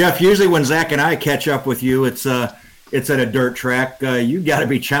 Now, Jeff, usually when Zach and I catch up with you, it's at a dirt track. You got to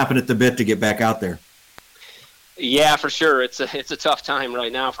be chomping at the bit to get back out there. Yeah, for sure. It's a tough time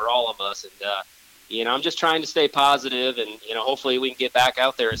right now for all of us, and I'm just trying to stay positive, and hopefully we can get back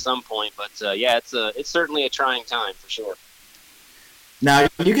out there at some point. But it's certainly a trying time for sure. Now,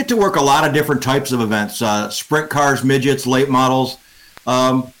 you get to work a lot of different types of events: sprint cars, midgets, late models.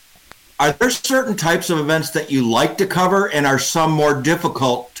 Are there certain types of events that you like to cover, and are some more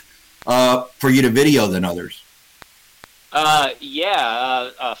difficult for you to video than others?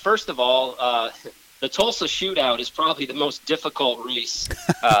 First of all, the Tulsa Shootout is probably the most difficult race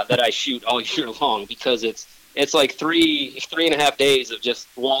that I shoot all year long because it's like three and a half days of just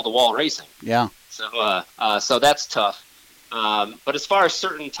wall-to-wall racing. Yeah. So that's tough. But as far as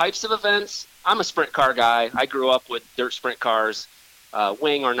certain types of events, I'm a sprint car guy. I grew up with dirt sprint cars.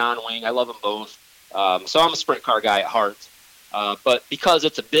 Wing or non-wing, I love them both. So I'm a sprint car guy at heart. But because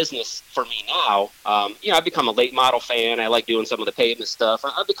it's a business for me now, I've become a late model fan. I like doing some of the pavement stuff.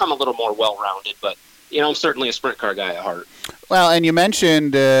 I've become a little more well-rounded, but I'm certainly a sprint car guy at heart. Well, and you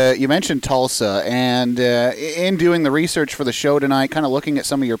mentioned Tulsa, and in doing the research for the show tonight, kind of looking at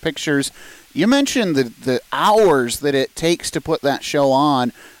some of your pictures, you mentioned the hours that it takes to put that show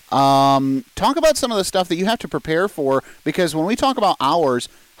on. Talk about some of the stuff that you have to prepare for, because when we talk about hours,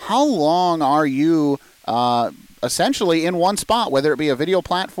 how long are you essentially in one spot, whether it be a video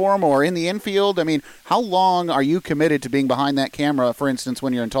platform or in the infield? I mean, how long are you committed to being behind that camera, for instance,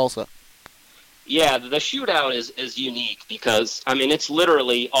 when you're in Tulsa? Yeah, the shootout is unique because, it's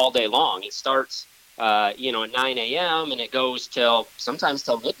literally all day long. It starts, at 9 a.m. and it goes sometimes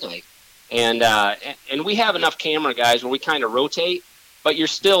till midnight. And we have enough camera guys where we kind of rotate, but you're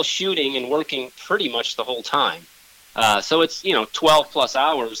still shooting and working pretty much the whole time. So it's 12 plus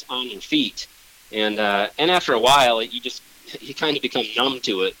hours on your feet, and after a while you kind of become numb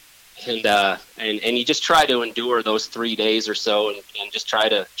to it, and you just try to endure those 3 days or so, and just try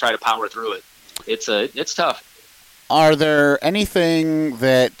to power through it. It's tough. Are there anything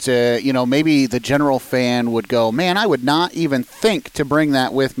that, maybe the general fan would go, man, I would not even think to bring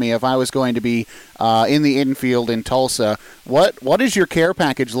that with me if I was going to be in the infield in Tulsa? What does your care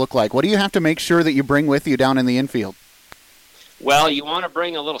package look like? What do you have to make sure that you bring with you down in the infield? Well, you want to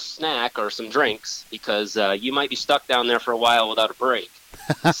bring a little snack or some drinks because you might be stuck down there for a while without a break.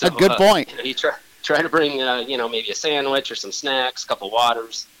 So, Good point. You try to bring, maybe a sandwich or some snacks, a couple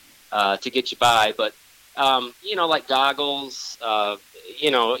waters to get you by. But like goggles,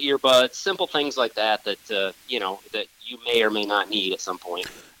 earbuds, simple things like that that you may or may not need at some point.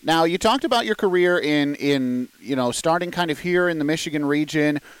 Now, you talked about your career in starting kind of here in the Michigan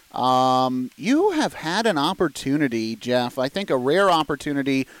region. You have had an opportunity, Jeff, I think a rare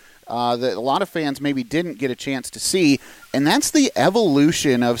opportunity that a lot of fans maybe didn't get a chance to see, and that's the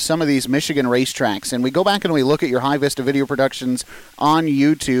evolution of some of these Michigan racetracks. And we go back and we look at your High Vista video productions on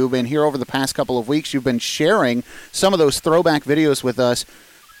YouTube, and here over the past couple of weeks you've been sharing some of those throwback videos with us.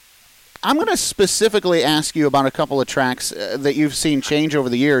 I'm going to specifically ask you about a couple of tracks that you've seen change over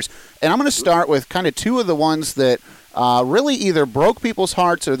the years, and I'm going to start with kind of two of the ones that really either broke people's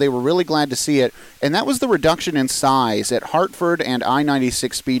hearts or they were really glad to see it, and that was the reduction in size at Hartford and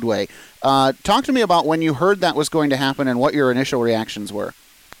I-96 Speedway. Talk to me about when you heard that was going to happen and what your initial reactions were.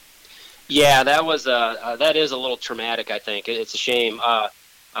 Yeah, that is a little traumatic, I think. It's a shame.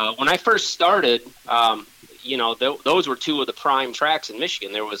 When I first started, those were two of the prime tracks in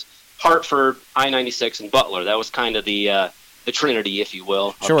Michigan. There was Hartford, I-96, and Butler. That was kind of the trinity, if you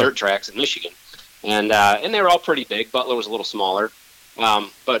will, of dirt tracks in Michigan. And they were all pretty big. Butler was a little smaller.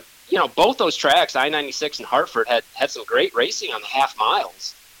 But, both those tracks, I-96 and Hartford, had some great racing on the half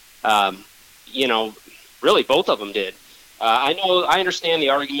miles. Really both of them did. I understand the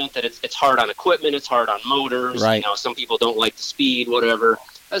argument that it's hard on equipment, it's hard on motors. Right. Some people don't like the speed, whatever.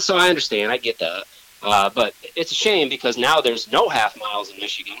 So I understand. I get that. But it's a shame because now there's no half miles in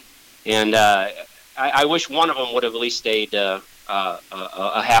Michigan. And I wish one of them would have at least stayed a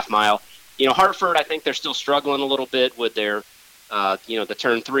half mile. Hartford, I think they're still struggling a little bit with their, the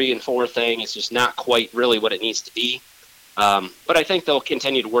turn 3 and 4 thing. It's just not quite really what it needs to be. But I think they'll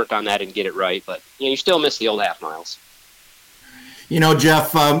continue to work on that and get it right. But, you still miss the old half miles.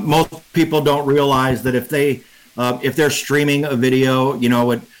 Jeff, most people don't realize that if they're streaming a video,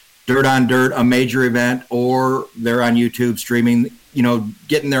 with Dirt on Dirt, a major event, or they're on YouTube streaming,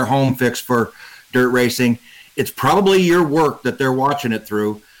 getting their home fix for dirt racing, it's probably your work that they're watching it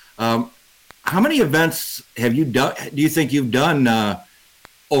through. How many events have you done? Do you think you've done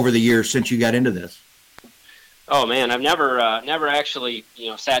over the years since you got into this? Oh man, I've never actually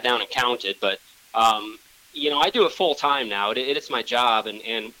sat down and counted, but I do it full time now. It's my job,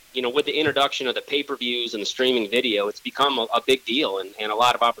 and with the introduction of the pay-per-views and the streaming video, it's become a big deal and a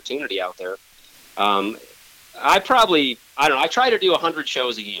lot of opportunity out there. I try to do 100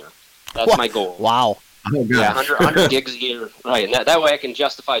 shows a year. That's my goal. Wow. Oh, yeah, 100 gigs a year. Right, and that way I can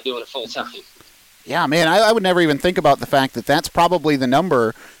justify doing it full time. Yeah, man, I would never even think about the fact that that's probably the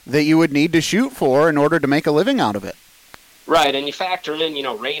number that you would need to shoot for in order to make a living out of it. Right, and you factor in,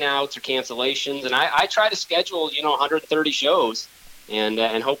 rainouts or cancellations, and I try to schedule, 130 shows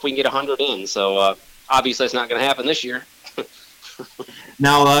and hope we can get 100 in. So obviously it's not going to happen this year.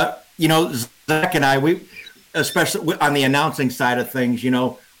 Now, Zach and I, we especially on the announcing side of things,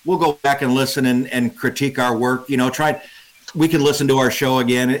 we'll go back and listen and critique our work. We can listen to our show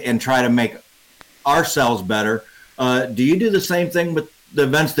again and try to make ourselves better. Do you do the same thing with the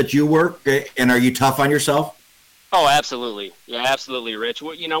events that you work, and are you tough on yourself? Oh, absolutely. Yeah, absolutely, Rich.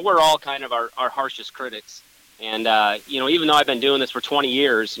 We're all kind of our harshest critics. And, even though I've been doing this for 20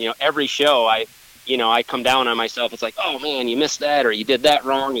 years, every show I come down on myself. It's like, oh, man, you missed that, or you did that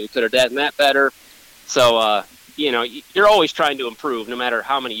wrong, or you could have done that better. So, you're always trying to improve no matter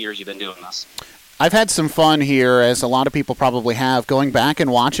how many years you've been doing this. I've had some fun here, as a lot of people probably have, going back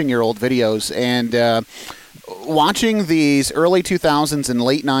and watching your old videos and watching these early 2000s and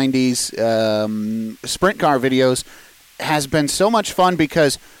late 90s sprint car videos has been so much fun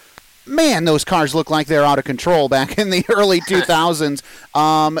because, man, those cars look like they're out of control back in the early 2000s.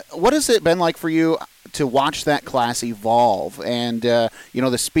 What has it been like for you to watch that class evolve? And,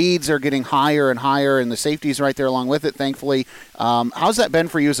 the speeds are getting higher and higher, and the safety's right there along with it, thankfully. How's that been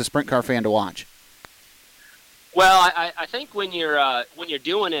for you as a sprint car fan to watch? Well, I think when you're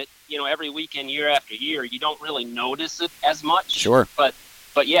doing it, every weekend, year after year, you don't really notice it as much. Sure. But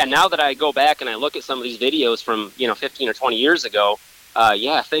yeah, now that I go back and I look at some of these videos from 15 or 20 years ago,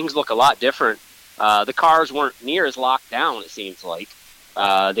 things look a lot different. The cars weren't near as locked down. It seems like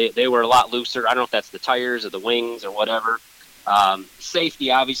they were a lot looser. I don't know if that's the tires or the wings or whatever.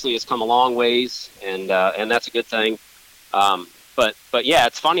 Safety obviously has come a long ways, and that's a good thing. But yeah,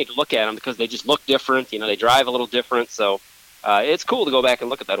 it's funny to look at them because they just look different. They drive a little different. So it's cool to go back and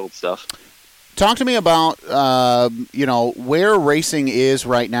look at that old stuff. Talk to me about, where racing is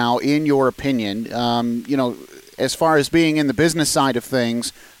right now, in your opinion. As far as being in the business side of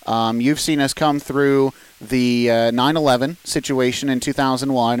things, you've seen us come through the 9/11 situation in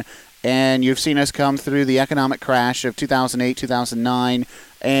 2001, and you've seen us come through the economic crash of 2008, 2009,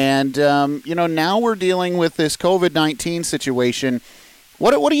 and, now we're dealing with this COVID-19 situation.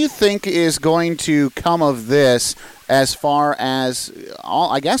 What do you think is going to come of this as far as,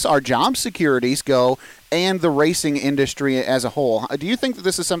 our job securities go and the racing industry as a whole? Do you think that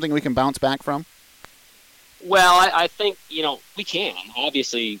this is something we can bounce back from? Well, I think, we can.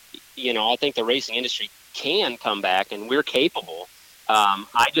 Obviously, I think the racing industry can come back, and we're capable.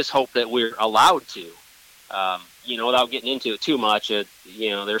 I just hope that we're allowed to, without getting into it too much.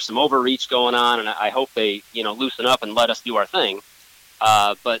 There's some overreach going on, and I hope they, loosen up and let us do our thing.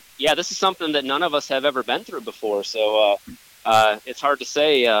 But, yeah, this is something that none of us have ever been through before, so it's hard to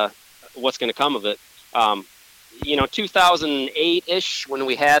say what's going to come of it. 2008-ish, when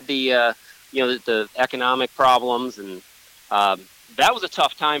we had the economic problems, and that was a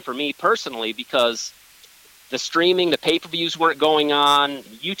tough time for me personally because the streaming, the pay-per-views weren't going on,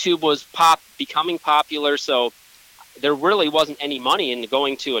 YouTube was becoming popular, so there really wasn't any money in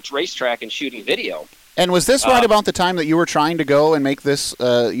going to a racetrack and shooting video. And was this right about the time that you were trying to go and make this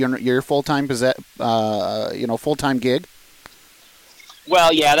your full-time full-time gig?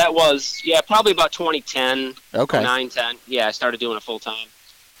 Well, yeah, that was probably about 2010, okay, 9, 10. Yeah, I started doing it full-time.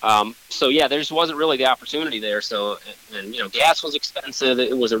 So yeah, there just wasn't really the opportunity there. So, and gas was expensive.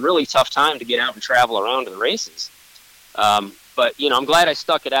 It was a really tough time to get out and travel around to the races. But I'm glad I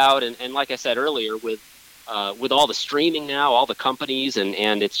stuck it out. And like I said earlier, with all the streaming now, all the companies,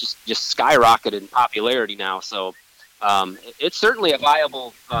 and it's just skyrocketed in popularity now. So it's certainly a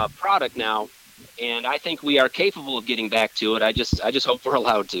viable product now, and I think we are capable of getting back to it. I just hope we're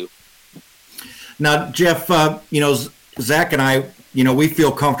allowed to. Now, Jeff, Zach and I, we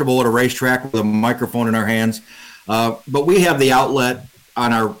feel comfortable at a racetrack with a microphone in our hands, but we have the outlet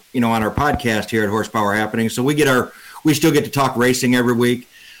on our podcast here at Horsepower Happenings. So we still get to talk racing every week.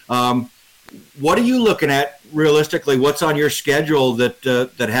 What are you looking at realistically? What's on your schedule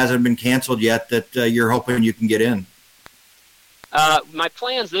that hasn't been canceled yet that you're hoping you can get in? My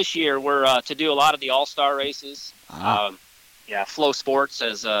plans this year were to do a lot of the all-star races. Flow Sports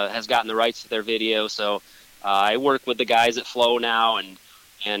has gotten the rights to their video, so I work with the guys at Flow now, and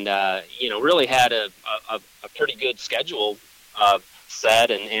really had a pretty good schedule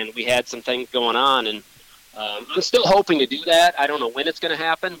set, and we had some things going on, and I'm still hoping to do that. I don't know when it's going to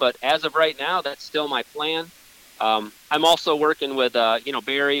happen, but as of right now, that's still my plan. I'm also working with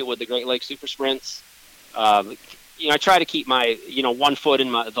Barry with the Great Lakes Super Sprints. I try to keep my 1 foot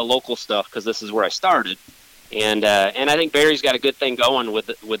in the local stuff because this is where I started, and I think Barry's got a good thing going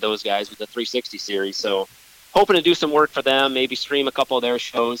with those guys with the 360 series. So hoping to do some work for them, maybe stream a couple of their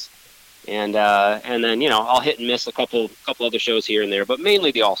shows, and then I'll hit and miss a couple other shows here and there, but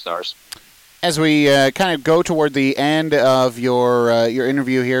mainly the All Stars. As we kind of go toward the end of your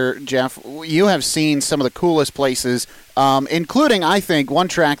interview here, Jeff, you have seen some of the coolest places, including, I think, one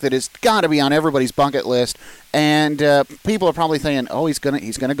track that has got to be on everybody's bucket list. And people are probably saying, "Oh, he's gonna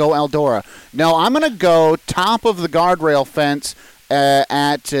go Eldora." No, I'm gonna go top of the guardrail fence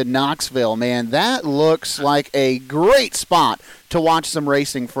at Knoxville. Man, that looks like a great spot to watch some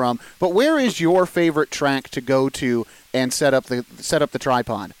racing from. But where is your favorite track to go to and set up the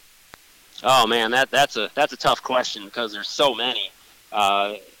tripod? Oh man, that's a tough question because there's so many.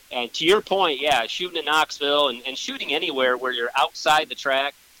 And to your point, yeah, shooting in Knoxville and shooting anywhere where you're outside the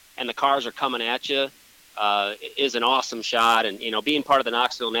track and the cars are coming at you is an awesome shot. And being part of the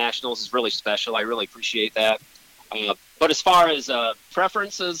Knoxville Nationals is really special. I really appreciate that. But as far as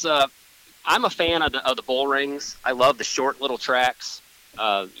preferences, I'm a fan of the bull rings. I love the short little tracks.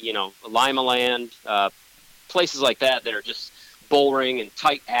 Lima Land, places like that are just bull ring and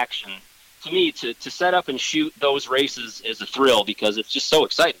tight action. To me, to set up and shoot those races is a thrill because it's just so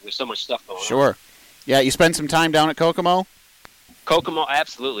exciting. There's so much stuff going on. Sure. Yeah, you spend some time down at Kokomo? Kokomo,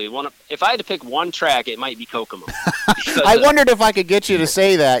 absolutely. If I had to pick one track, it might be Kokomo. I wondered if I could get you to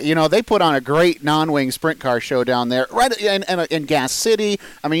say that. They put on a great non-wing sprint car show down there, right in Gas City.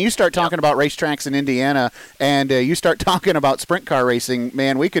 I mean, you start talking about racetracks in Indiana, and you start talking about sprint car racing.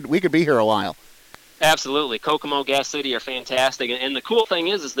 Man, we could be here a while. Absolutely. Kokomo, Gas City are fantastic. And the cool thing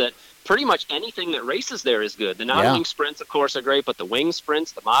is that pretty much anything that races there is good. The non-wing sprints, of course, are great, but the wing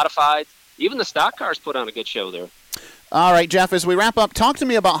sprints, the modifieds, even the stock cars put on a good show there. All right, Jeff, as we wrap up, talk to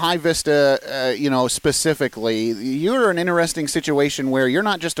me about High Vista, specifically. You're in an interesting situation where you're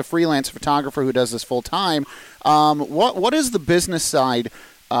not just a freelance photographer who does this full-time. What is the business side?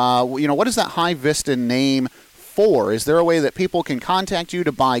 What is that High Vista name for? Is there a way that people can contact you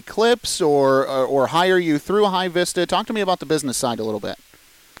to buy clips or hire you through High Vista? Talk to me about the business side a little bit.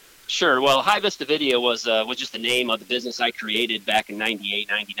 Sure. Well, High Vista Video was just the name of the business I created back in 98,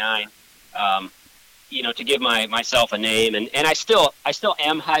 99. To give myself a name, and I still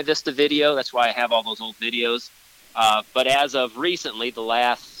am High Vista Video. That's why I have all those old videos. But as of recently, the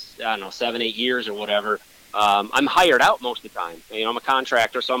last 7-8 years or whatever, I'm hired out most of the time. I'm a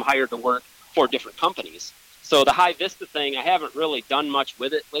contractor, so I'm hired to work for different companies. So the High Vista thing, I haven't really done much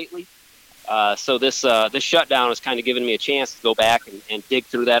with it lately. So this shutdown has kind of given me a chance to go back and dig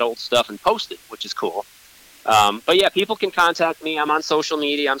through that old stuff and post it, which is cool. But yeah, people can contact me. I'm on social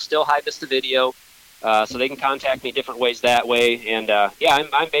media. I'm still High Vista Video. So they can contact me different ways that way. And,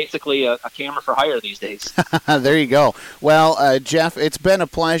 I'm basically a camera for hire these days. There you go. Well, Jeff, it's been a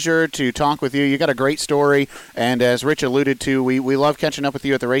pleasure to talk with you. You got a great story. And as Rich alluded to, we love catching up with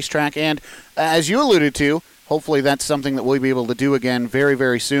you at the racetrack. And as you alluded to, hopefully that's something that we'll be able to do again very,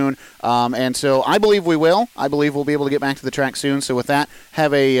 very soon. And so I believe we will. I believe we'll be able to get back to the track soon. So with that,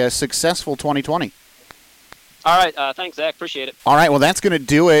 have a successful 2020. All right. Thanks, Zach. Appreciate it. All right. Well, that's going to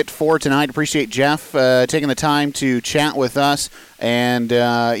do it for tonight. Appreciate Jeff taking the time to chat with us. And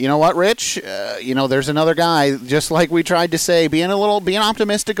you know what, Rich? There's another guy, just like we tried to say, being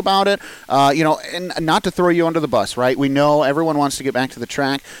optimistic about it, and not to throw you under the bus, right? We know everyone wants to get back to the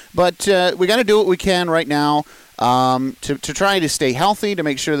track, but we got to do what we can right now to try to stay healthy, to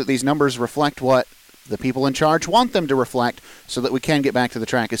make sure that these numbers reflect what the people in charge want them to reflect so that we can get back to the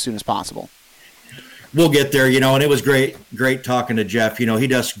track as soon as possible. We'll get there, and it was great talking to Jeff. He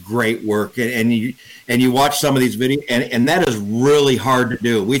does great work, and you watch some of these videos, and that is really hard to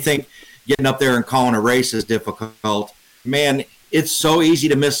do. We think getting up there and calling a race is difficult. Man, it's so easy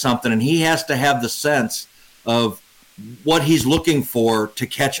to miss something, and he has to have the sense of what he's looking for to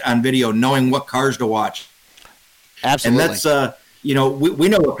catch on video, knowing what cars to watch. Absolutely. And that's, we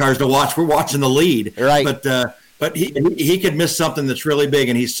know what cars to watch. We're watching the lead. Right. But he could miss something that's really big,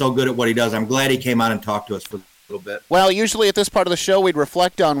 and he's so good at what he does. I'm glad he came on and talked to us for a little bit. Well, usually at this part of the show, we'd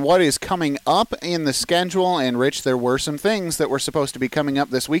reflect on what is coming up in the schedule. And, Rich, there were some things that were supposed to be coming up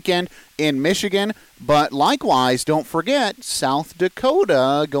this weekend in Michigan. But likewise, don't forget, South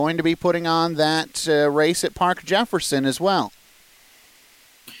Dakota going to be putting on that race at Park Jefferson as well.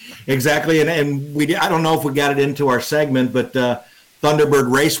 Exactly, and I don't know if we got it into our segment, but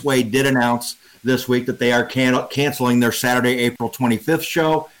Thunderbird Raceway did announce this week that they are canceling their Saturday, April 25th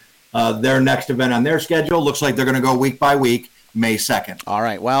show. Their next event on their schedule looks like they're going to go week by week, May 2nd. All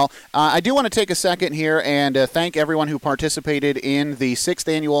right. Well, I do want to take a second here and thank everyone who participated in the 6th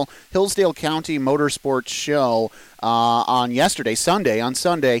Annual Hillsdale County Motorsports Show on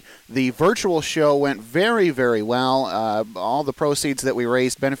Sunday. The virtual show went very, very well. All the proceeds that we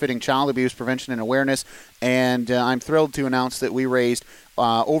raised benefiting child abuse prevention and awareness, and I'm thrilled to announce that we raised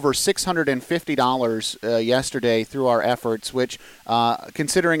over $650 yesterday through our efforts, which,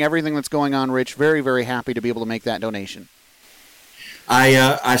 considering everything that's going on, Rich, very, very happy to be able to make that donation.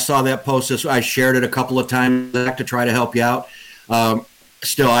 I saw that post. I shared it a couple of times to try to help you out.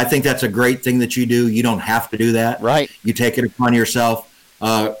 Still, I think that's a great thing that you do. You don't have to do that. Right. You take it upon yourself.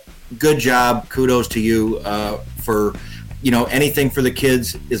 Good job. Kudos to you for, anything for the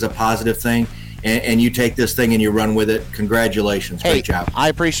kids is a positive thing. And you take this thing and you run with it. Congratulations. Great job. I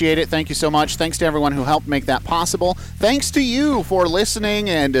appreciate it. Thank you so much. Thanks to everyone who helped make that possible. Thanks to you for listening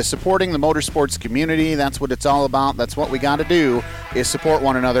and supporting the motorsports community. That's what it's all about. That's what we got to do, is support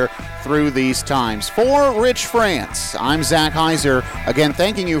one another through these times. For Rich France, I'm Zach Heiser. Again,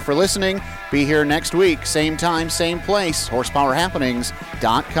 thanking you for listening. Be here next week. Same time, same place.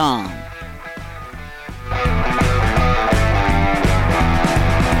 HorsepowerHappenings.com.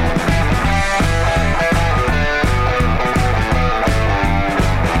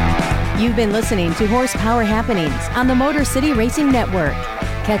 You've been listening to Horsepower Happenings on the Motor City Racing Network.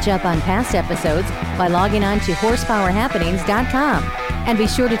 Catch up on past episodes by logging on to horsepowerhappenings.com. And be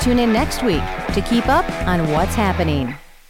sure to tune in next week to keep up on what's happening.